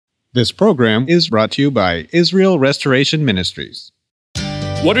This program is brought to you by Israel Restoration Ministries.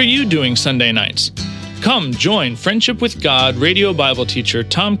 What are you doing Sunday nights? Come join Friendship with God radio Bible teacher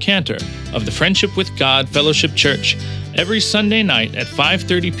Tom Cantor of the Friendship with God Fellowship Church every Sunday night at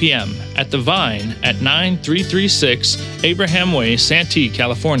 5:30 p.m. at The Vine at 9336 Abraham Way, Santee,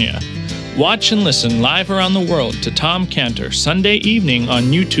 California. Watch and listen live around the world to Tom Cantor Sunday evening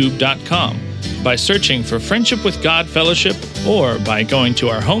on YouTube.com by searching for Friendship with God Fellowship or by going to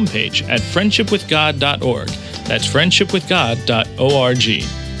our homepage at friendshipwithgod.org. That's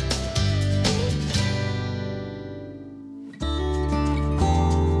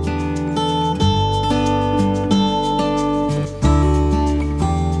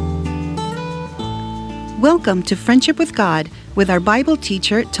Welcome to Friendship with God with our Bible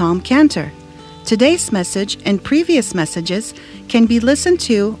teacher, Tom Cantor. Today's message and previous messages can be listened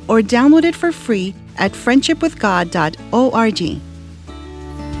to or downloaded for free at friendshipwithgod.org.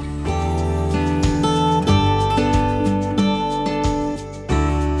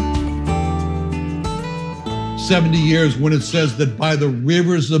 70 years when it says that by the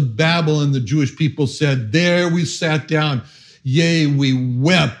rivers of Babylon, the Jewish people said, there we sat down. Yea, we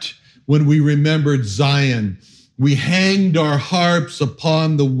wept when we remembered Zion. We hanged our harps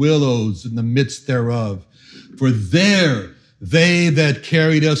upon the willows in the midst thereof. For there they that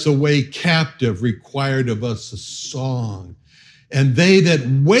carried us away captive required of us a song. And they that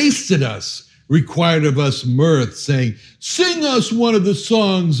wasted us required of us mirth, saying, sing us one of the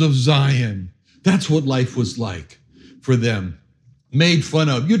songs of Zion. That's what life was like for them. Made fun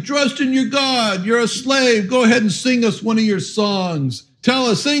of. You trust in your God. You're a slave. Go ahead and sing us one of your songs.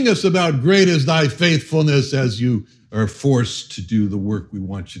 Sing us about great is thy faithfulness as you are forced to do the work we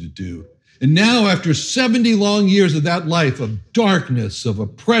want you to do. And now, after 70 long years of that life of darkness, of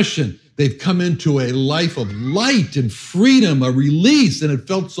oppression, they've come into a life of light and freedom, a release, and it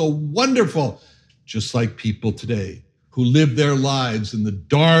felt so wonderful, just like people today who live their lives in the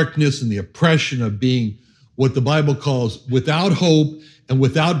darkness and the oppression of being what the Bible calls without hope and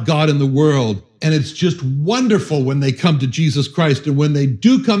without God in the world. And it's just wonderful when they come to Jesus Christ. And when they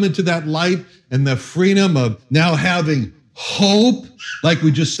do come into that light and the freedom of now having hope, like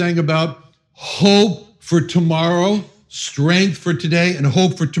we just sang about, hope for tomorrow, strength for today, and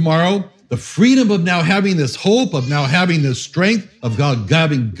hope for tomorrow. The freedom of now having this hope, of now having this strength, of God,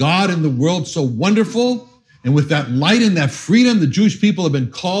 having God in the world so wonderful. And with that light and that freedom, the Jewish people have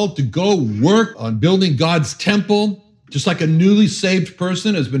been called to go work on building God's temple. Just like a newly saved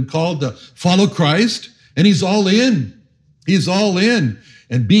person has been called to follow Christ, and he's all in. He's all in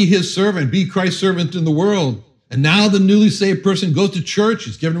and be his servant, be Christ's servant in the world. And now the newly saved person goes to church.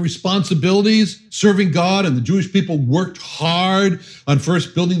 He's given responsibilities, serving God, and the Jewish people worked hard on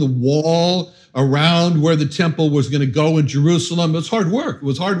first building the wall around where the temple was going to go in Jerusalem. It was hard work. It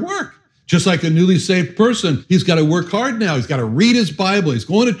was hard work. Just like a newly saved person, he's got to work hard now. He's got to read his Bible. He's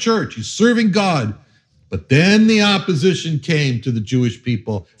going to church. He's serving God. But then the opposition came to the Jewish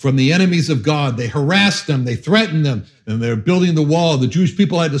people from the enemies of God. They harassed them, they threatened them, and they're building the wall. The Jewish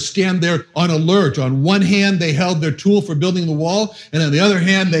people had to stand there on alert. On one hand, they held their tool for building the wall, and on the other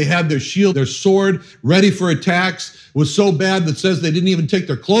hand, they had their shield, their sword, ready for attacks. It was so bad that says they didn't even take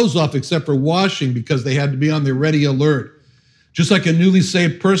their clothes off except for washing because they had to be on their ready alert. Just like a newly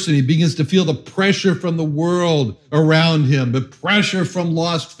saved person, he begins to feel the pressure from the world around him, the pressure from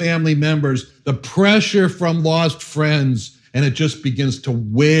lost family members, the pressure from lost friends, and it just begins to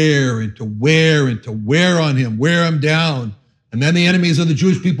wear and to wear and to wear on him, wear him down. And then the enemies of the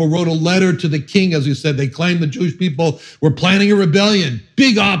Jewish people wrote a letter to the king, as he said. They claimed the Jewish people were planning a rebellion,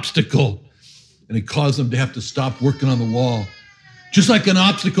 big obstacle, and it caused them to have to stop working on the wall. Just like an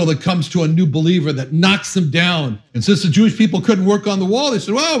obstacle that comes to a new believer that knocks them down. And since the Jewish people couldn't work on the wall, they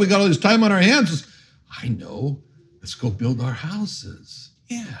said, well, we got all this time on our hands. I know, let's go build our houses.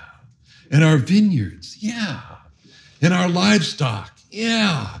 Yeah. And our vineyards. Yeah. And our livestock.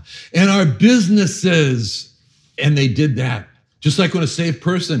 Yeah. And our businesses. And they did that. Just like when a saved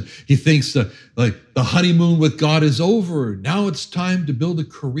person, he thinks like the honeymoon with God is over. Now it's time to build a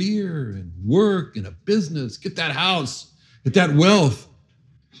career and work and a business, get that house. Get that wealth.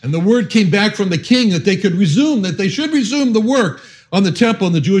 And the word came back from the king that they should resume the work on the temple.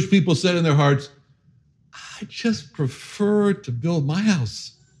 And the Jewish people said in their hearts, I just prefer to build my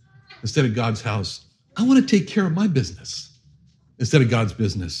house instead of God's house. I want to take care of my business instead of God's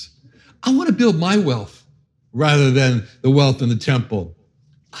business. I want to build my wealth rather than the wealth in the temple.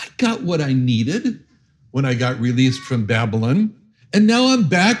 I got what I needed when I got released from Babylon. And now I'm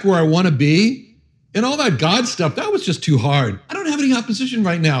back where I want to be. And all that God stuff, that was just too hard. I don't have any opposition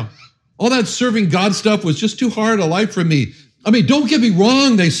right now. All that serving God stuff was just too hard a life for me. I mean, don't get me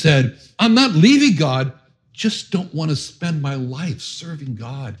wrong, they said. I'm not leaving God, just don't want to spend my life serving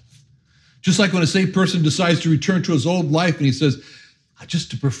God. Just like when a saved person decides to return to his old life and he says, I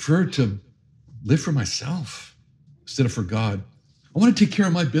just prefer to live for myself instead of for God. I want to take care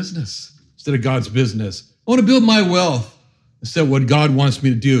of my business instead of God's business. I want to build my wealth instead of what God wants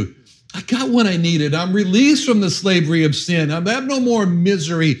me to do. I got what I needed. I'm released from the slavery of sin. I have no more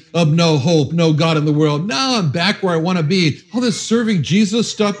misery of no hope, no God in the world. Now I'm back where I want to be. All this serving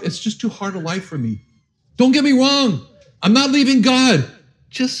Jesus stuff, it's just too hard a life for me. Don't get me wrong. I'm not leaving God.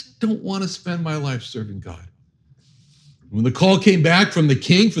 Just don't want to spend my life serving God. When the call came back from the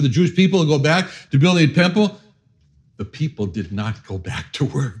king for the Jewish people to go back to building a temple, the people did not go back to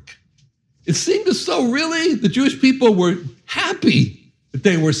work. It seemed as though really the Jewish people were happy that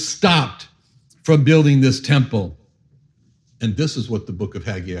they were stopped from building this temple. And this is what the book of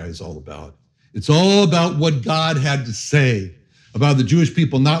Haggai is all about. It's all about what God had to say about the Jewish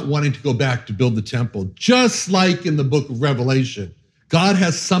people not wanting to go back to build the temple. Just like in the book of Revelation, God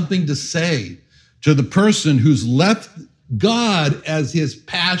has something to say to the person who's left God as his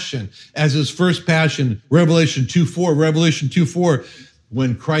passion, as his first passion. Revelation 2:4,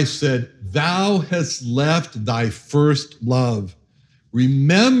 when Christ said, thou hast left thy first love.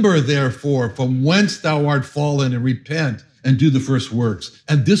 Remember, therefore, from whence thou art fallen, and repent and do the first works.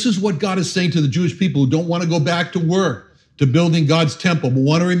 And this is what God is saying to the Jewish people who don't want to go back to work, to building God's temple, but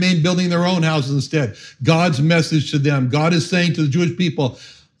want to remain building their own houses instead. God's message to them. God is saying to the Jewish people,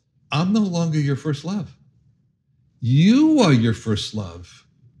 I'm no longer your first love. You are your first love.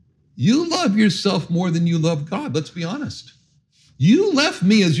 You love yourself more than you love God. Let's be honest. You left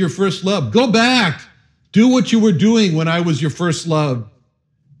me as your first love. Go back. Do what you were doing when I was your first love.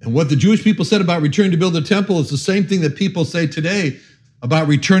 And what the Jewish people said about returning to build the temple is the same thing that people say today about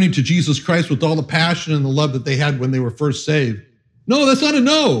returning to Jesus Christ with all the passion and the love that they had when they were first saved. No, that's not a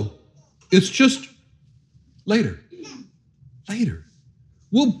no. It's just later. Later.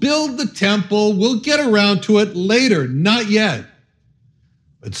 We'll build the temple. We'll get around to it later. Not yet.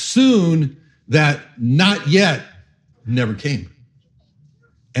 But soon, that not yet never came.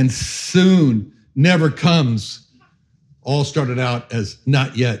 And soon never comes. All started out as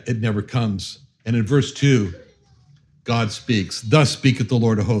not yet, it never comes. And in verse 2, God speaks, thus speaketh the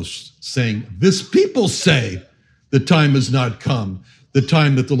Lord of hosts, saying, this people say, the time has not come, the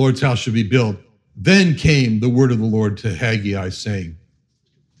time that the Lord's house should be built. Then came the word of the Lord to Haggai, saying,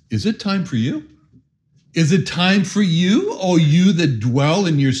 is it time for you? Is it time for you, O you that dwell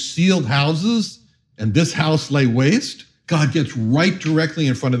in your sealed houses, and this house lay waste? God gets right directly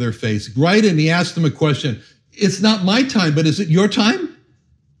in front of their face, right? And he asks them a question. It's not my time, but is it your time?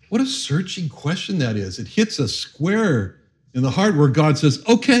 What a searching question that is. It hits us square in the heart where God says,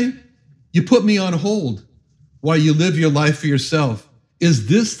 okay, you put me on hold while you live your life for yourself. Is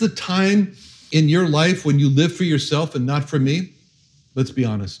this the time in your life when you live for yourself and not for me? Let's be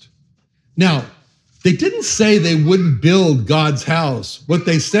honest. Now, they didn't say they wouldn't build God's house. What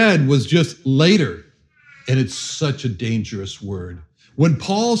they said was just later. And it's such a dangerous word. When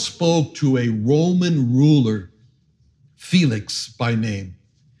Paul spoke to a Roman ruler, Felix by name,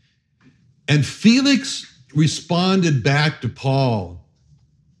 and Felix responded back to Paul,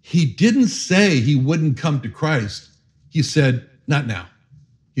 he didn't say he wouldn't come to Christ. He said, not now.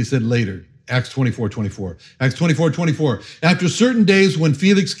 He said later. Acts 24:24. Acts 24:24. After certain days when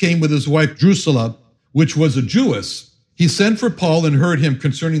Felix came with his wife Drusilla, which was a Jewess, he sent for Paul and heard him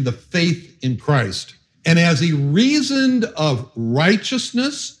concerning the faith in Christ. And as he reasoned of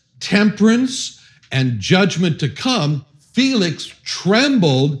righteousness, temperance, and judgment to come, Felix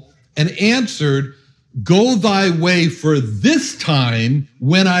trembled and answered, go thy way, for this time,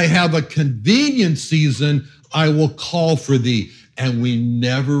 when I have a convenient season, I will call for thee. And we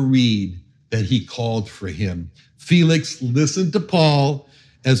never read that he called for him. Felix listened to Paul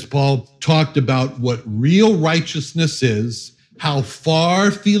as Paul talked about what real righteousness is, how far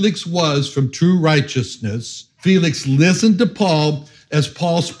Felix was from true righteousness. Felix listened to Paul as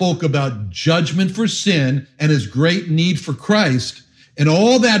Paul spoke about judgment for sin and his great need for Christ. And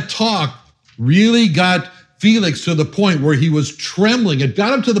all that talk really got Felix to the point where he was trembling. It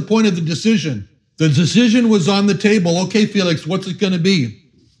got him to the point of the decision. The decision was on the table. Okay, Felix, what's it going to be?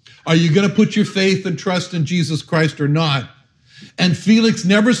 Are you going to put your faith and trust in Jesus Christ or not? And Felix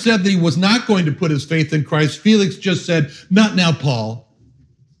never said that he was not going to put his faith in Christ. Felix just said, not now, Paul.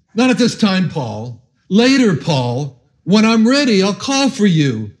 Not at this time, Paul. Later, Paul. When I'm ready, I'll call for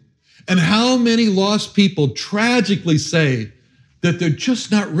you. And how many lost people tragically say that they're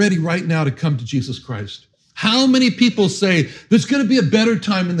just not ready right now to come to Jesus Christ? How many people say there's going to be a better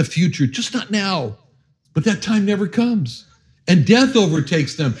time in the future, just not now? But that time never comes. and death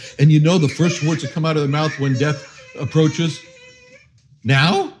overtakes them. And you know the first words that come out of their mouth when death approaches?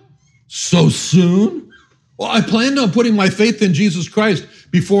 Now? So soon? Well, I planned on putting my faith in Jesus Christ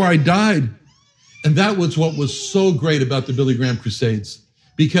before I died. And that was what was so great about the Billy Graham Crusades,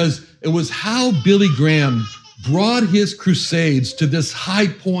 because it was how Billy Graham brought his crusades to this high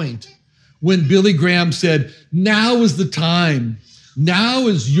point when Billy Graham said, now is the time. Now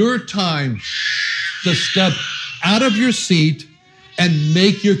is your time to step out of your seat and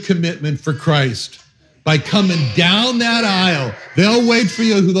make your commitment for Christ by coming down that aisle. They'll wait for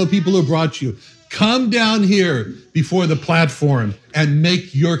you, the people who brought you. Come down here before the platform and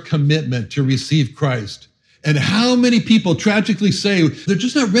make your commitment to receive Christ. And how many people tragically say they're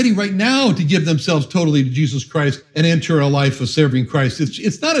just not ready right now to give themselves totally to Jesus Christ and enter a life of serving Christ.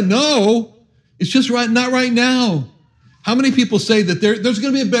 It's not a no. It's just not right now. How many people say that there's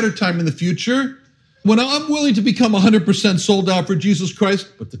going to be a better time in the future when I'm willing to become 100% sold out for Jesus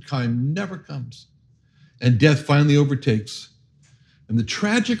Christ, but the time never comes and death finally overtakes. And the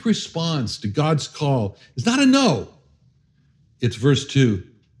tragic response to God's call is not a no. It's verse 2.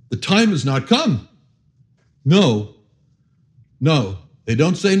 The time has not come. No. They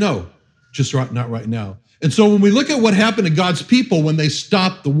don't say no, just not right now. And so when we look at what happened to God's people when they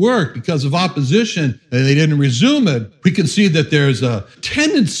stopped the work because of opposition and they didn't resume it, we can see that there's a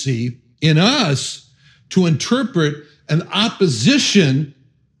tendency in us to interpret an opposition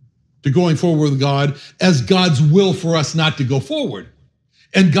to going forward with God as God's will for us not to go forward.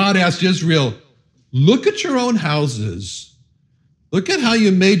 And God asked Israel, look at your own houses. Look at how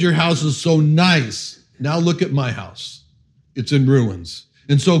you made your houses so nice. Now look at my house. It's in ruins.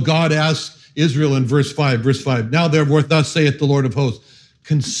 And so God asked Israel in verse 5, now therefore thus saith the Lord of hosts,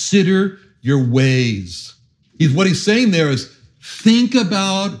 consider your ways. What he's saying there is, think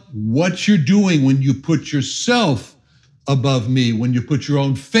about what you're doing when you put yourself above me, when you put your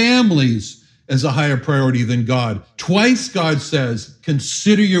own families as a higher priority than God. Twice God says,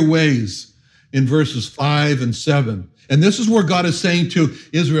 consider your ways in verses 5 and 7. And this is where God is saying to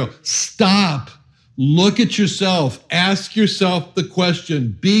Israel, stop. Look at yourself. Ask yourself the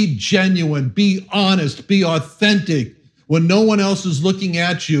question. Be genuine. Be honest. Be authentic. When no one else is looking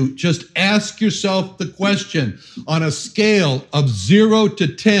at you, just ask yourself the question. On a scale of 0 to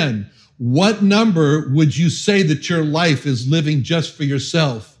 10, what number would you say that your life is living just for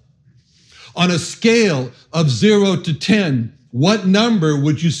yourself? On a scale of 0 to 10, what number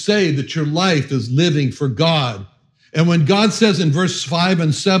would you say that your life is living for God? And when God says in verse 5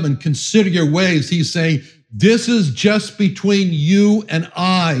 and 7, consider your ways, he's saying, this is just between you and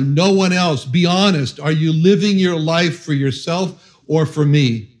I, no one else. Be honest. Are you living your life for yourself or for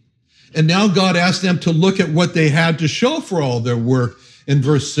me? And now God asked them to look at what they had to show for all their work in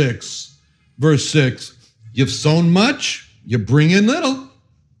verse 6. Verse 6, you've sown much, you bring in little.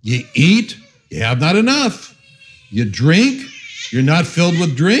 You eat, you have not enough. You drink, you're not filled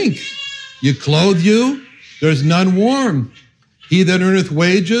with drink. You clothe you, there's none warm. He that earneth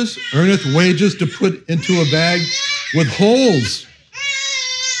wages to put into a bag with holes.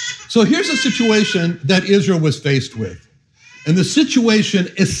 So here's a situation that Israel was faced with. And the situation,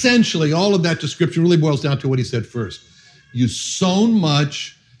 essentially, all of that description really boils down to what he said first. You've sown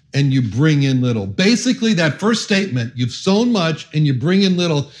much and you bring in little. Basically, that first statement, you've sown much and you bring in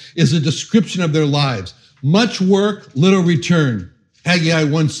little, is a description of their lives. Much work, little return. Haggai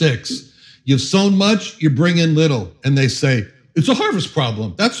 1:6. You've sown much, you bring in little. And they say, it's a harvest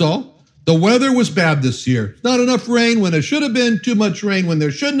problem, that's all. The weather was bad this year. Not enough rain when there should have been, too much rain when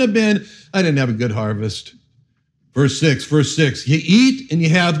there shouldn't have been. I didn't have a good harvest. Verse 6, you eat and you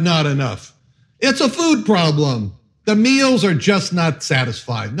have not enough. It's a food problem. The meals are just not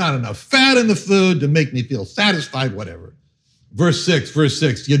satisfied. Not enough fat in the food to make me feel satisfied, whatever. Verse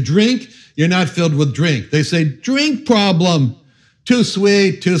 6, you drink, you're not filled with drink. They say, drink problem. Too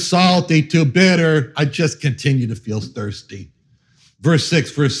sweet, too salty, too bitter. I just continue to feel thirsty. Verse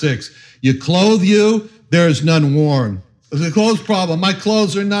 6, you clothe you, there is none warm. There's a clothes problem. My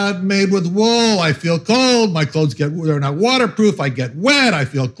clothes are not made with wool. I feel cold. My clothes they're not waterproof. I get wet. I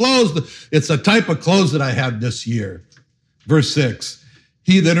feel clothes. It's a type of clothes that I had this year. Verse 6,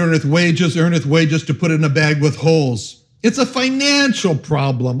 he that earneth wages to put in a bag with holes. It's a financial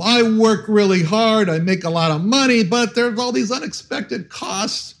problem. I work really hard. I make a lot of money, but there's all these unexpected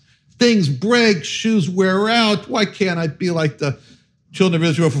costs. Things break, shoes wear out. Why can't I be like the children of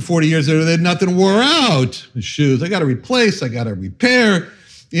Israel for 40 years? They had nothing wore out. The shoes, I got to replace, I got to repair.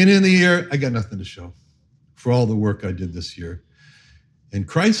 And in the year, I got nothing to show for all the work I did this year. And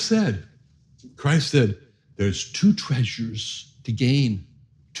Christ said, there's 2 treasures to gain.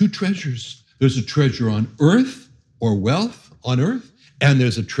 2 treasures. There's a treasure on earth or wealth on earth, and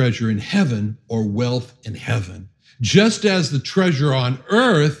there's a treasure in heaven or wealth in heaven. Just as the treasure on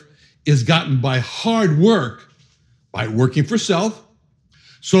earth is gotten by hard work, by working for self,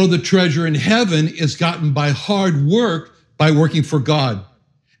 so the treasure in heaven is gotten by hard work, by working for God.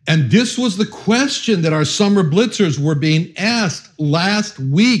 And this was the question that our summer blitzers were being asked last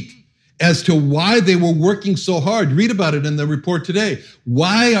week as to why they were working so hard. Read about it in the report today.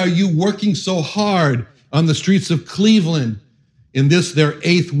 Why are you working so hard on the streets of Cleveland in this, their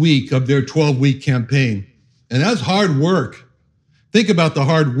 8th week of their 12-week campaign? And that's hard work. Think about the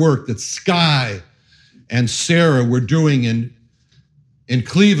hard work that Sky and Sarah were doing in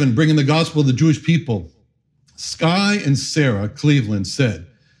Cleveland, bringing the gospel to the Jewish people. Sky and Sarah, Cleveland, said,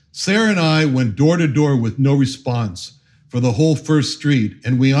 Sarah and I went door to door with no response for the whole first street,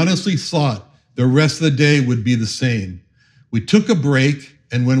 and we honestly thought the rest of the day would be the same. We took a break,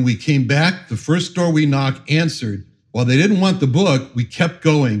 and when we came back, the first door we knocked answered. While they didn't want the book, we kept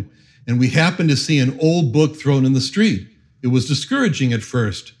going, and we happened to see an old book thrown in the street. It was discouraging at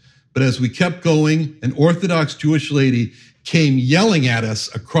first, but as we kept going, an Orthodox Jewish lady came yelling at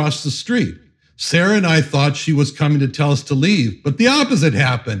us across the street. Sarah and I thought she was coming to tell us to leave, but the opposite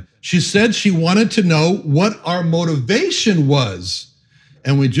happened. She said she wanted to know what our motivation was.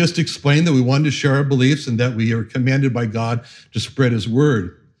 And we just explained that we wanted to share our beliefs and that we are commanded by God to spread his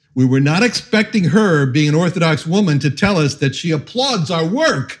word. We were not expecting her, being an Orthodox woman, to tell us that she applauds our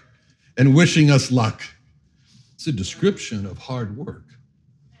work and wishing us luck. It's a description of hard work.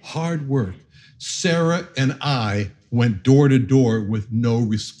 Hard work. Sarah and I went door to door with no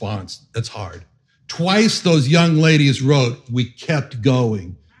response. That's hard. Twice those young ladies wrote, we kept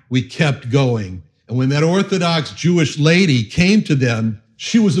going. We kept going. And when that Orthodox Jewish lady came to them,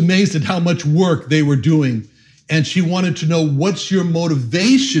 she was amazed at how much work they were doing. And she wanted to know, what's your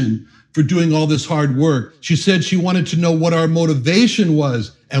motivation for doing all this hard work? She said she wanted to know what our motivation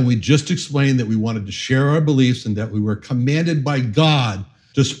was. And we just explained that we wanted to share our beliefs and that we were commanded by God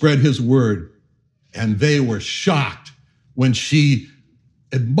to spread his word. And they were shocked when she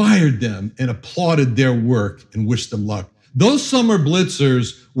admired them and applauded their work and wished them luck. Those summer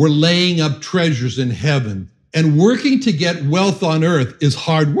blitzers were laying up treasures in heaven, and working to get wealth on earth is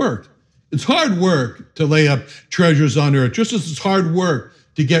hard work. It's hard work to lay up treasures on earth, just as it's hard work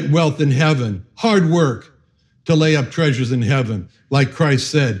to get wealth in heaven. Hard work to lay up treasures in heaven. Like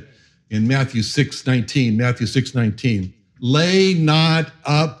Christ said in Matthew 6:19, lay not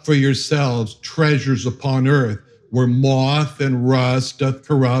up for yourselves treasures upon earth, where moth and rust doth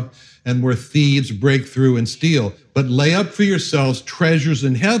corrupt, and where thieves break through and steal. But lay up for yourselves treasures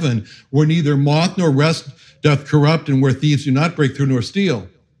in heaven, where neither moth nor rust doth corrupt, and where thieves do not break through nor steal.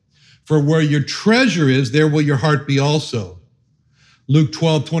 For where your treasure is, there will your heart be also. Luke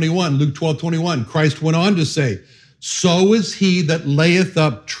 12:21, Christ went on to say, so is he that layeth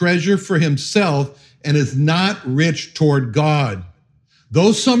up treasure for himself and is not rich toward God.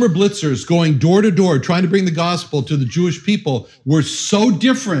 Those summer blitzers going door to door, trying to bring the gospel to the Jewish people, were so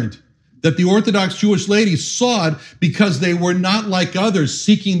different that the Orthodox Jewish ladies saw it because they were not like others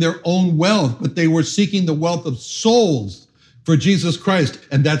seeking their own wealth, but they were seeking the wealth of souls for Jesus Christ.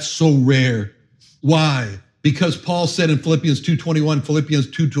 And that's so rare. Why? Because Paul said in Philippians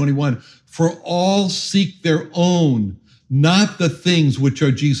 2:21, for all seek their own, not the things which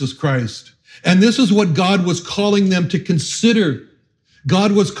are Jesus Christ. And this is what God was calling them to consider.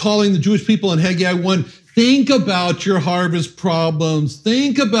 God was calling the Jewish people in Haggai 1, think about your harvest problems.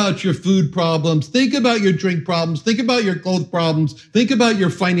 Think about your food problems. Think about your drink problems. Think about your clothes problems. Think about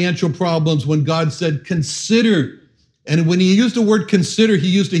your financial problems when God said, consider. And when he used the word consider, he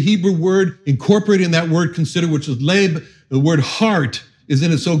used a Hebrew word incorporating that word consider, which is leb. The word heart is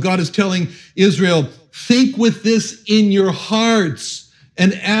in it. So God is telling Israel, think with this in your hearts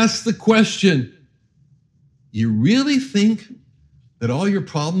and ask the question, you really think that all your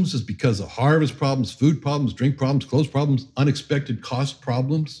problems is because of harvest problems, food problems, drink problems, clothes problems, unexpected cost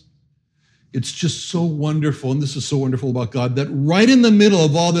problems? It's just so wonderful, and this is so wonderful about God, that right in the middle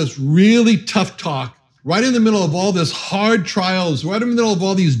of all this really tough talk, right in the middle of all this hard trials, right in the middle of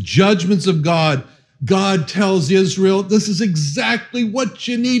all these judgments of God, God tells Israel, this is exactly what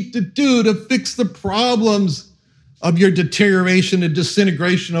you need to do to fix the problems of your deterioration and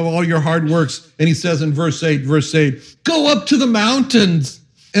disintegration of all your hard works. And he says in verse 8, go up to the mountains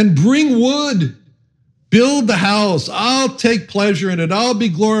and bring wood. Build the house. I'll take pleasure in it. I'll be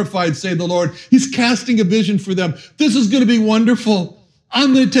glorified, say the Lord. He's casting a vision for them. This is going to be wonderful.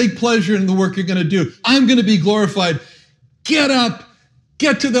 I'm going to take pleasure in the work you're going to do. I'm going to be glorified. Get up,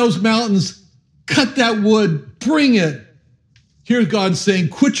 get to those mountains, cut that wood, bring it. Here's God saying,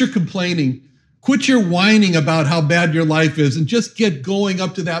 quit your complaining. Quit your whining about how bad your life is and just get going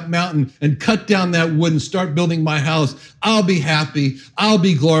up to that mountain and cut down that wood and start building my house. I'll be happy. I'll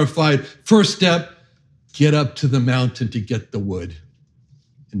be glorified. First step, get up to the mountain to get the wood.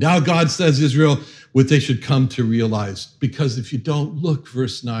 And now God says, Israel, what they should come to realize. Because if you don't look,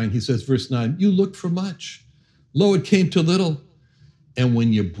 verse 9, he says, verse 9, you looked for much. Lo, it came to little. And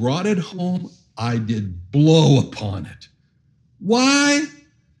when you brought it home, I did blow upon it. Why?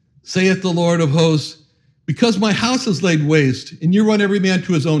 Saith the Lord of hosts, because my house is laid waste, and you run every man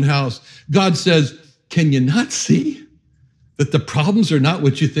to his own house. God says, can you not see that the problems are not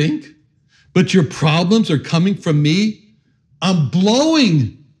what you think, but your problems are coming from me? I'm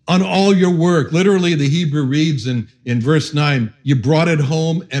blowing on all your work. Literally, the Hebrew reads in verse 9, you brought it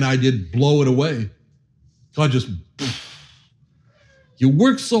home, and I did blow it away. God just, you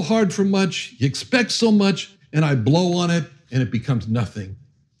work so hard for much, you expect so much, and I blow on it, and it becomes nothing.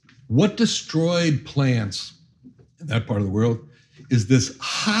 What destroyed plants in that part of the world is this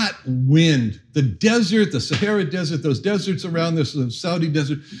hot wind. The desert, the Sahara Desert, those deserts around this, the Saudi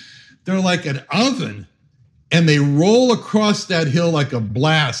Desert, they're like an oven, and they roll across that hill like a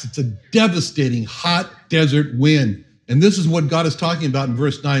blast. It's a devastating hot desert wind. And this is what God is talking about in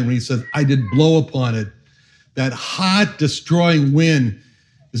verse 9 when he says, I did blow upon it. That hot, destroying wind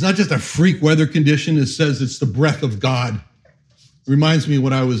is not just a freak weather condition. It says it's the breath of God. Reminds me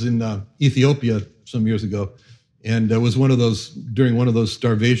when I was in Ethiopia some years ago, and it was during one of those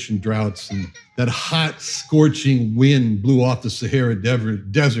starvation droughts, and that hot, scorching wind blew off the Sahara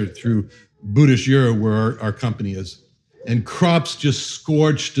Desert through Budishura, where our company is, and crops just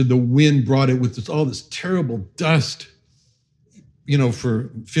scorched, and the wind brought it with all this terrible dust. You know,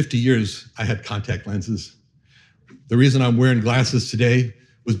 for 50 years, I had contact lenses. The reason I'm wearing glasses today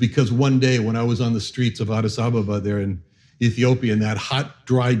was because one day when I was on the streets of Addis Ababa there in Ethiopia, and that hot,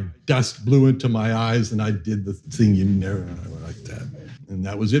 dry dust blew into my eyes, and I did the thing you never like that. And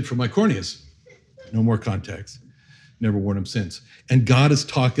that was it for my corneas. No more contacts. Never worn them since. And God is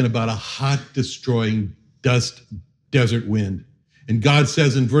talking about a hot, destroying desert wind. And God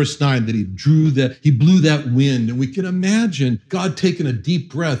says in verse 9 that he blew that wind. And we can imagine God taking a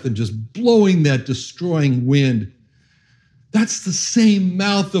deep breath and just blowing that destroying wind. That's the same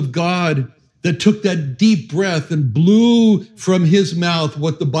mouth of God that took that deep breath and blew from his mouth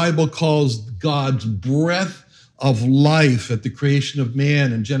what the Bible calls God's breath of life at the creation of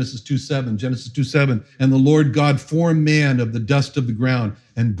man in Genesis 2:7. And the Lord God formed man of the dust of the ground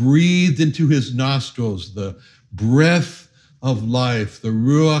and breathed into his nostrils the breath of life, the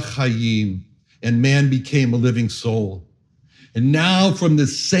Ruach Hayim, and man became a living soul. And now from the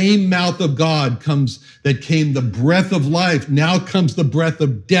same mouth of God came the breath of life. Now comes the breath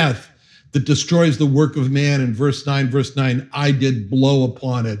of death that destroys the work of man. In verse 9, I did blow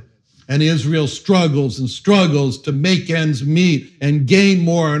upon it. And Israel struggles and struggles to make ends meet and gain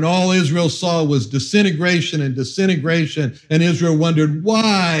more. And all Israel saw was disintegration and disintegration. And Israel wondered,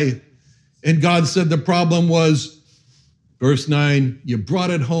 why? And God said the problem was, verse 9, you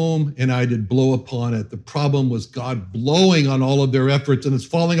brought it home and I did blow upon it. The problem was God blowing on all of their efforts and it's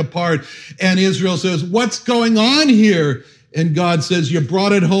falling apart. And Israel says, what's going on here? And God says, you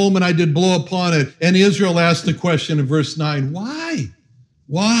brought it home and I did blow upon it. And Israel asked the question in verse 9, why?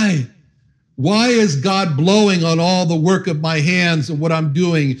 Why? Why is God blowing on all the work of my hands and what I'm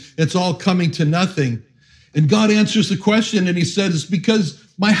doing? It's all coming to nothing. And God answers the question and he says, it's because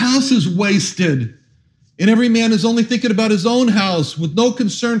my house is wasted. And every man is only thinking about his own house with no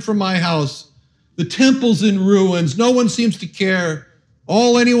concern for my house. The temple's in ruins. No one seems to care.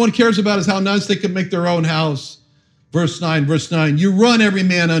 All anyone cares about is how nice they can make their own house. Verse 9, you run every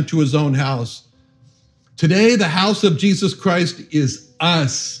man unto his own house. Today, the house of Jesus Christ is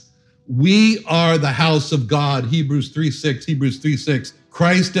us. We are the house of God. Hebrews 3:6.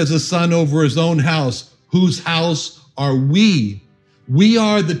 Christ as a son over his own house. Whose house are we? We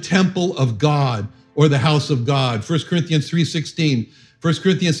are the temple of God, or the house of God. 1 Corinthians 3:16. 1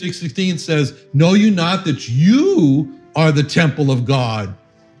 Corinthians 6:16 says, know you not that you are the temple of God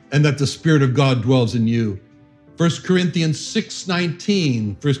and that the Spirit of God dwells in you? 1 Corinthians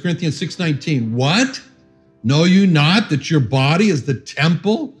 6:19. What? Know you not that your body is the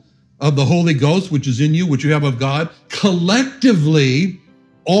temple of the Holy Ghost, which is in you, which you have of God? Collectively,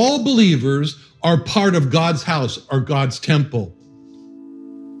 all believers are part of God's house or God's temple.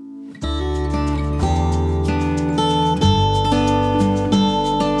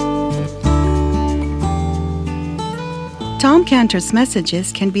 Tom Cantor's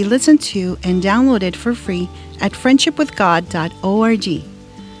messages can be listened to and downloaded for free at friendshipwithgod.org.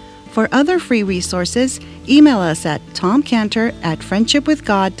 For other free resources, email us at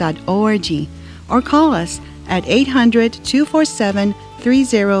tomcantor@friendshipwithgod.org or call us at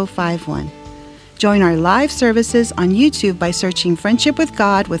 800-247-3051. Join our live services on YouTube by searching Friendship with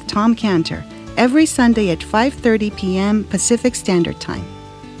God with Tom Cantor every Sunday at 5:30 p.m. Pacific Standard Time.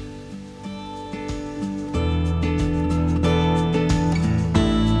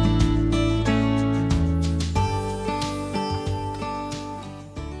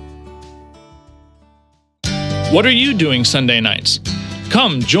 What are you doing Sunday nights?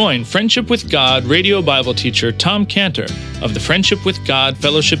 Come join Friendship with God radio Bible teacher Tom Cantor of the Friendship with God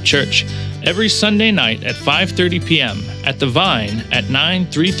Fellowship Church every Sunday night at 5:30 p.m. at The Vine at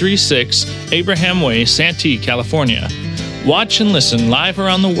 9336 Abraham Way, Santee, California. Watch and listen live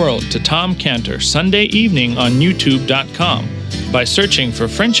around the world to Tom Cantor Sunday evening on YouTube.com by searching for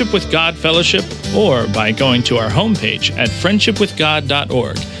Friendship with God Fellowship or by going to our homepage at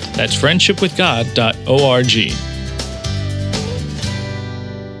friendshipwithgod.org. That's friendshipwithgod.org.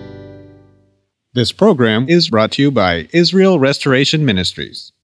 This program is brought to you by Israel Restoration Ministries.